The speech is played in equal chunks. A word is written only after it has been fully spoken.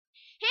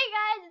Hey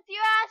guys, it's you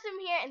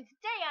Awesome here, and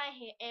today I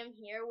am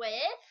here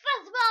with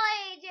FUZZ BALL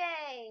AJ!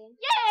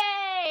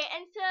 Yay!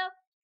 And so,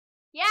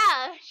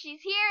 yeah,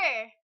 she's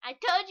here. I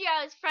told you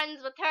I was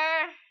friends with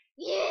her.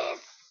 Yes!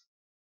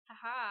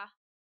 Haha.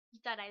 You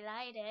thought I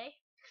lied, eh?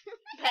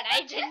 But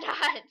I did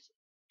not.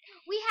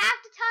 We have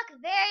to talk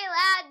very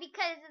loud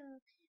because the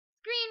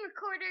screen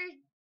recorder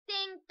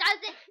thing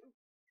doesn't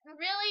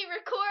really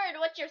record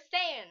what you're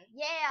saying.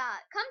 Yeah,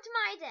 come to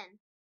my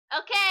den.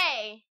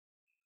 Okay.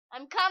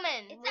 I'm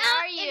coming. Where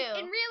are you?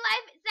 In real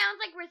life, it sounds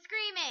like we're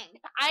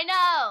screaming. I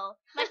know.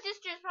 My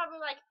sister's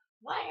probably like,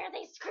 why are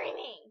they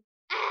screaming?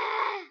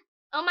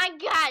 Oh my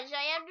gosh,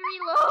 I have to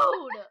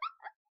reload.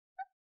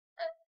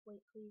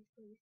 Wait, please.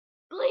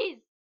 Please.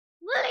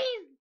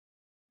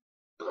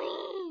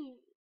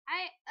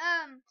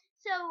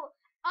 So,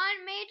 on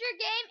Major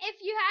Game,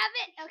 if you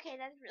haven't,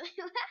 okay, that's really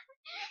loud.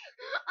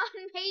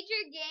 On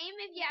Major Game,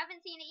 if you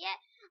haven't seen it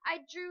yet, I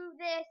drew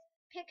this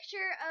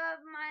picture of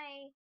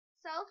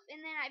myself, and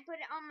then I put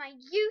it on my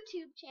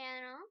YouTube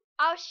channel.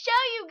 I'll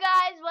show you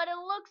guys what it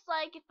looks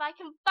like if I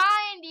can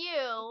find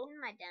you. It's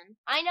in my den.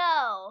 I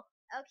know.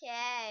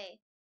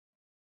 Okay.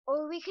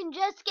 Or we can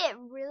just get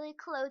really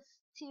close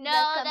to the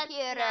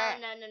computer.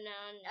 No.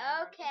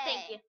 Okay.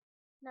 Thank you.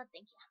 No,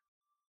 thank you.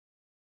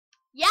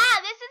 Yeah,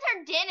 this is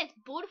her den. It's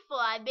beautiful.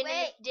 I've been in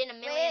this den a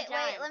million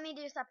times. Wait, let me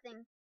do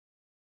something.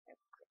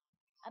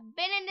 I've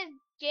been in this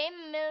game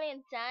a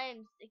million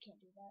times. I can't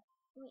do that.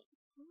 Wait,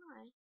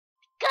 why?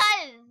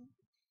 Because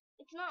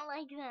it's not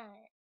like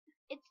that.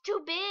 It's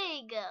too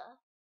big.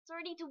 It's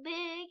already too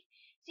big.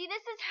 See,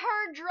 this is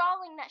her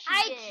drawing that she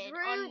did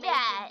drew on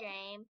that. Major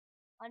Game.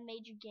 On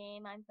Major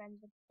Game, I'm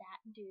friends with that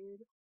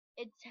dude.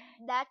 I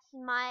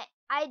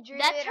drew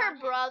That's it her on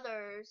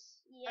brother's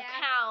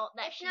account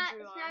that she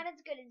drew on. It's not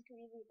as good as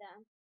Greeley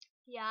though.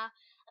 Yeah,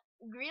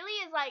 Greeley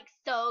is like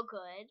so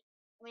good.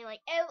 I mean, like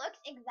it looks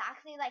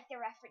exactly like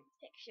the reference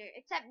picture,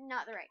 except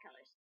not the right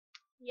colors.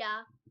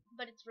 Yeah,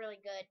 but it's really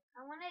good.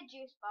 I want a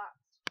juice box.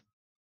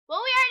 Well,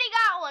 we already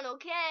got one,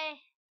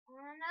 okay?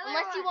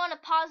 Unless you want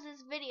to pause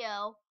this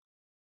video.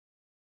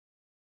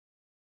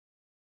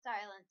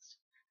 Silence.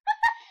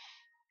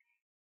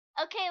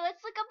 Okay,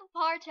 let's look up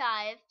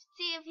Apartheid.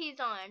 See if he's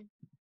on.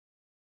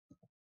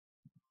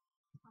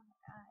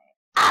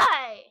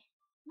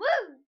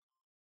 Woo!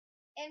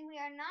 And we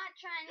are not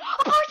trying to.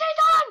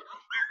 Apartheid's on!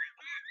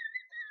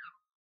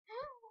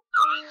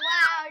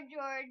 Wow,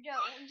 George.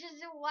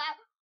 Just wow.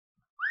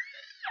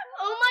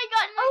 Oh my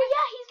god. Oh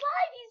yeah, he's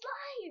live. He's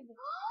live.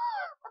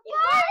 He's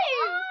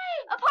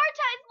live.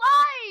 Apartheid's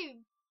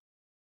live.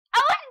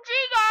 OMG,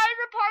 guys.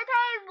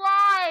 Apartheid's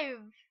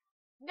live.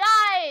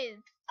 Guys.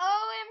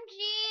 OMG.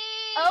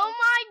 Oh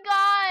my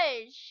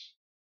gosh.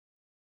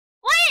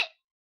 What?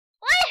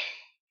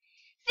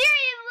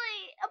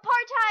 Seriously,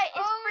 Apartheid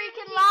is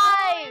freaking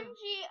live.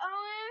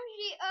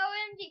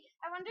 OMG.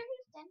 I wonder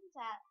whose den is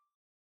that.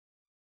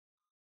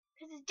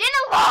 Because his den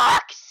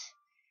locks.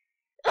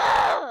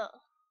 Ugh.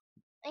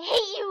 I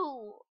hate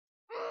you.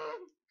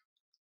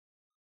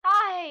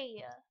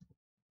 Hi.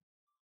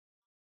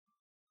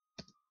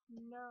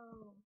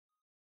 No.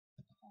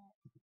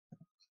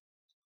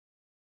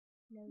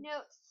 No,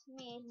 it's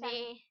me.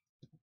 Me.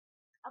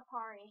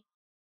 Apari.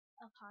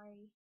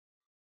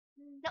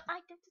 No, I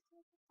just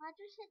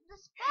hit the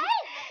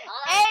space.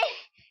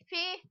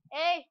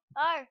 A-P-A-R-R-I.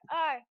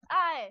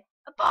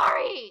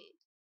 Apari.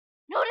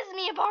 Notice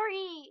me,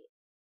 Apari.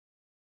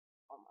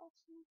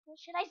 What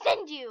should I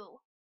send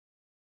you?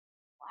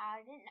 Wow,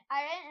 I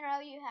didn't know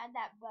you had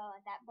that bow.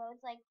 That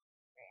bow's like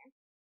rare.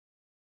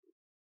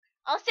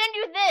 I'll send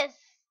you this.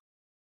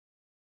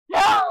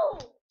 No!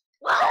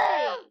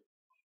 Why?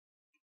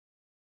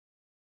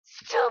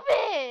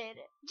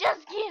 Stupid!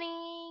 Just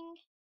kidding.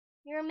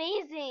 You're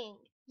amazing.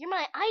 You're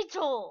my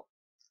idol.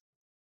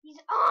 He's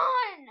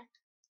on.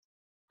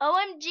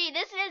 OMG,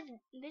 this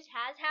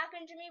has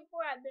happened to me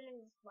before. I've been in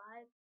his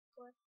live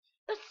before.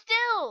 But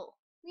still,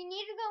 we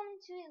need to go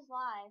into his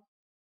live.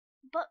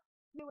 But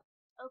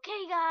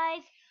okay,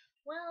 guys.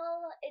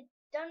 Well, it's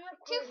done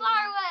recording. Too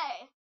far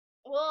away.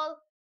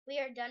 Well, we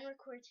are done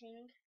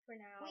recording for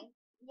now. We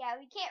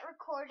can't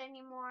record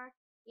anymore.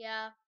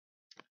 Yeah.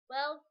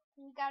 Well,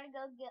 we gotta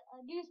go get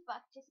a juice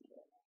box. Just do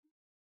it.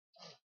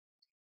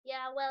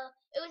 Yeah. Well,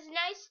 it was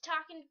nice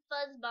talking to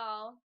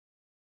Fuzzball.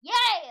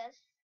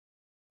 Yes.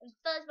 And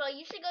Fuzzball,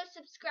 you should go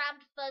subscribe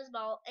to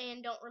Fuzzball,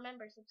 and don't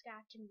remember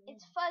subscribe to me.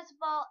 It's FUZZ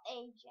BALL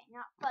AJ,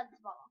 not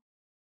Fuzzball.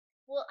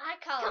 Well, I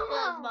call it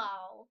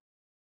Fuzzball.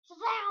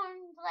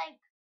 Sounds like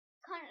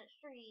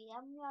country.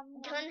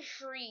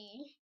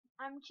 Country.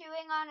 I'm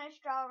chewing on a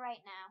straw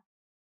right now.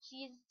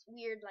 She's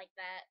weird like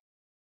that.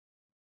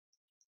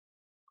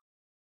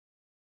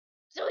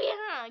 So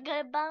yeah,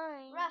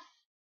 goodbye. Rough.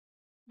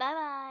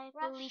 Bye-bye,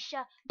 Rough.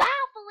 Felicia.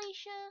 Bye,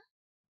 Felicia.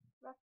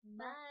 Rough.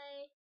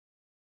 Bye.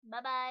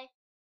 Bye-bye.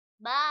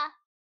 Bye.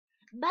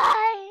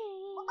 Bye.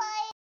 Bye.